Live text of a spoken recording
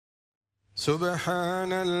سبحان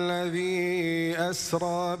الذي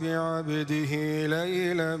أسرى بعبده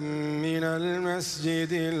ليلا من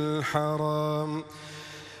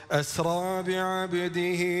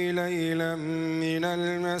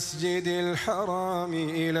المسجد الحرام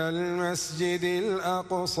إلى المسجد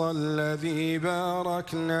الأقصى الذي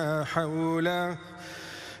باركنا حوله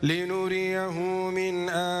لنريه من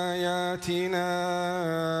آياتنا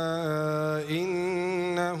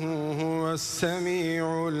إنه هو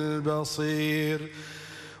السميع البصير.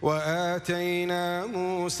 وآتينا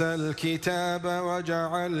موسى الكتاب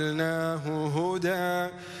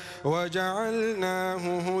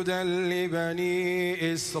وجعلناه هدى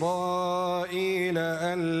لبني إسرائيل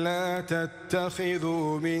ألا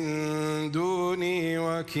تتخذوا من دوني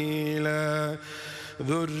وكيلا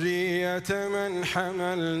ذرية من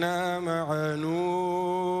حملنا مع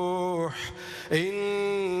نوح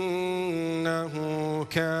إنه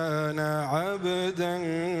كان عبدا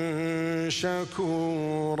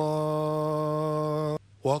شكورا.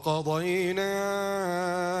 وقضينا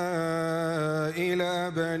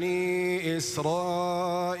إلى بني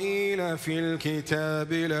إسرائيل في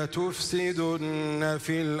الكتاب لتفسدن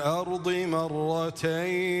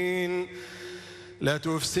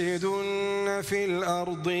في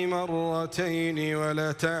الأرض مرتين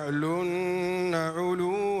ولتعلن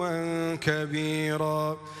علوا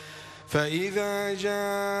كبيرا. فإذا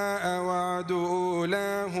جاء وعد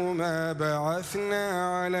أولاهما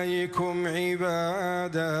بعثنا عليكم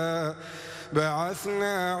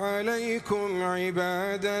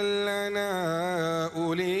عبادا لنا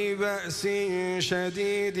أولي بأس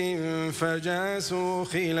شديد فجاسوا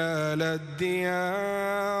خلال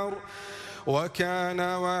الديار وكان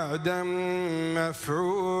وعدا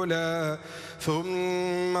مفعولا.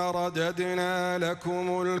 ثم رددنا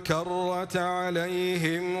لكم الكرة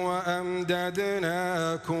عليهم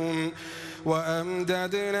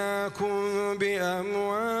وأمددناكم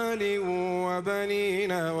بأموال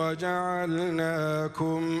وبنين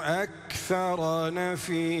وجعلناكم أكثر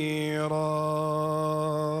نفيرا.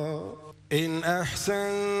 إن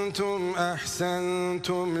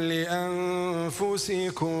أحسنتم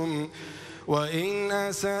لأنفسكم وإن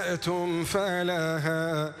أسأتم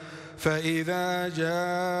فلها. فإذا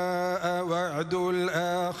جاء وعد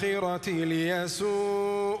الآخرة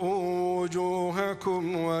ليسوءوا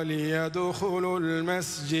وجوهكم وليدخلوا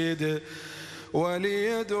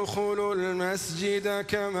المسجد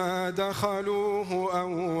كما دخلوه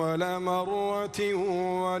أول مرة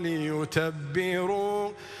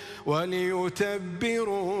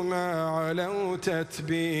وليتبروا ما علوا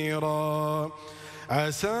تتبيرا.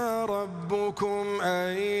 عسى ربكم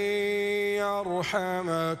أن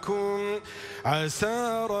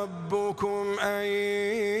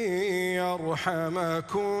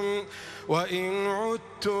يرحمكم وإن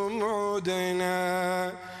عدتم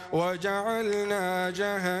عدنا وجعلنا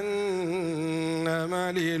جهنم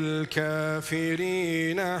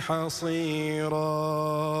للكافرين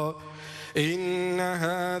حصيرا. إن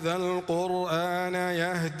هذا القرآن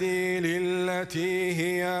يهدي للتي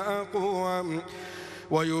هي أقوم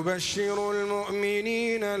ويبشر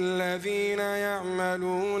المؤمنين الذين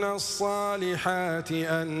يعملون الصالحات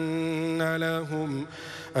أن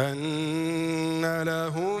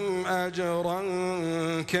لهم أجرا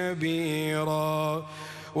كبيرا.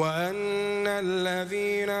 وأن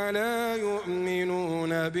الذين لا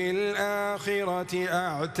يؤمنون بالآخرة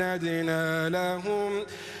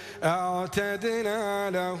أعتدنا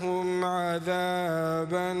لهم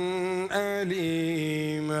عذابا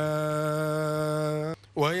أليما.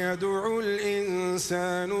 ويدعو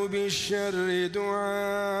الإنسان بالشر دعاءه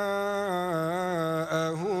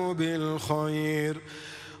بالخير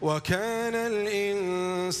وكان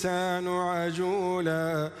الإنسان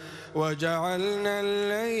عجولا. وجعلنا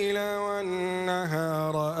الليل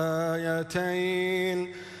والنهار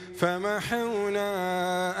آيتين فمحونا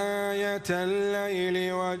آية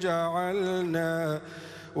الليل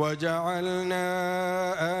وجعلنا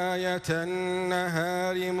آية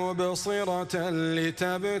النهار مبصرة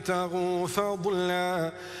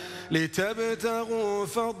لتبتغوا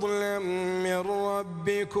فضلا من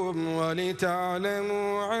ربكم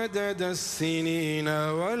ولتعلموا عدد السنين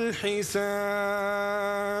والحساب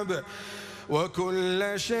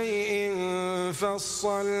وكل شيء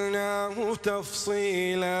فصلناه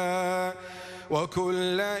تفصيلا.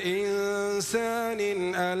 وكل إنسان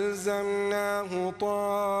ألزمناه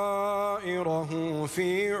طائره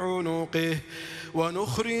في عنقه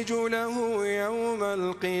ونخرج له يوم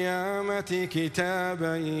القيامة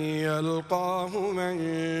كتابا يلقاه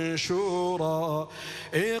منشورا.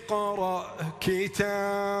 اقرأ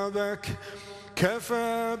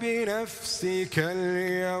كفى بنفسك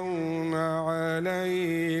اليوم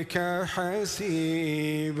عليك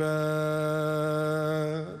حسيبا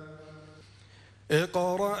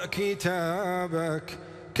اقرأ كتابك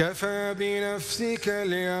كفى بنفسك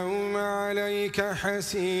اليوم عليك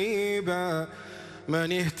حسيبا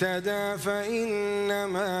من اهتدى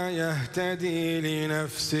فإنما يهتدي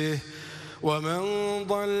لنفسه ومن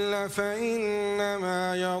ضل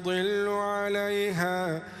فإنما يضل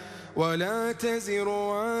عليها ولا تزر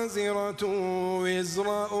وازرة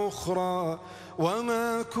وزر أخرى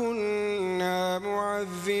وما كنا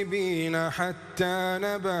معذبين حتى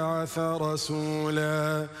نبعث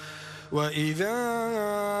رسولا وإذا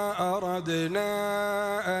أردنا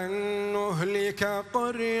أن نهلك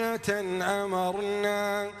قرية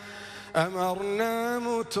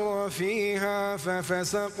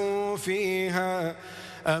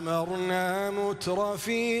أمرنا متر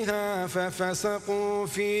فيها ففسقوا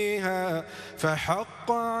فيها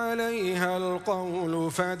فحق عليها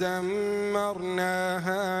القول فدمرناها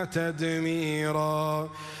تدميرا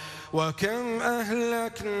وكم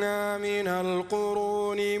أهلكنا من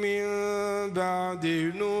القرون من بعد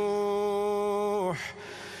نوح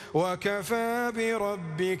وكفى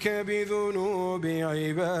بربك بذنوب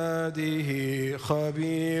عباده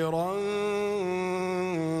خبيرا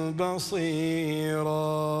بصيرا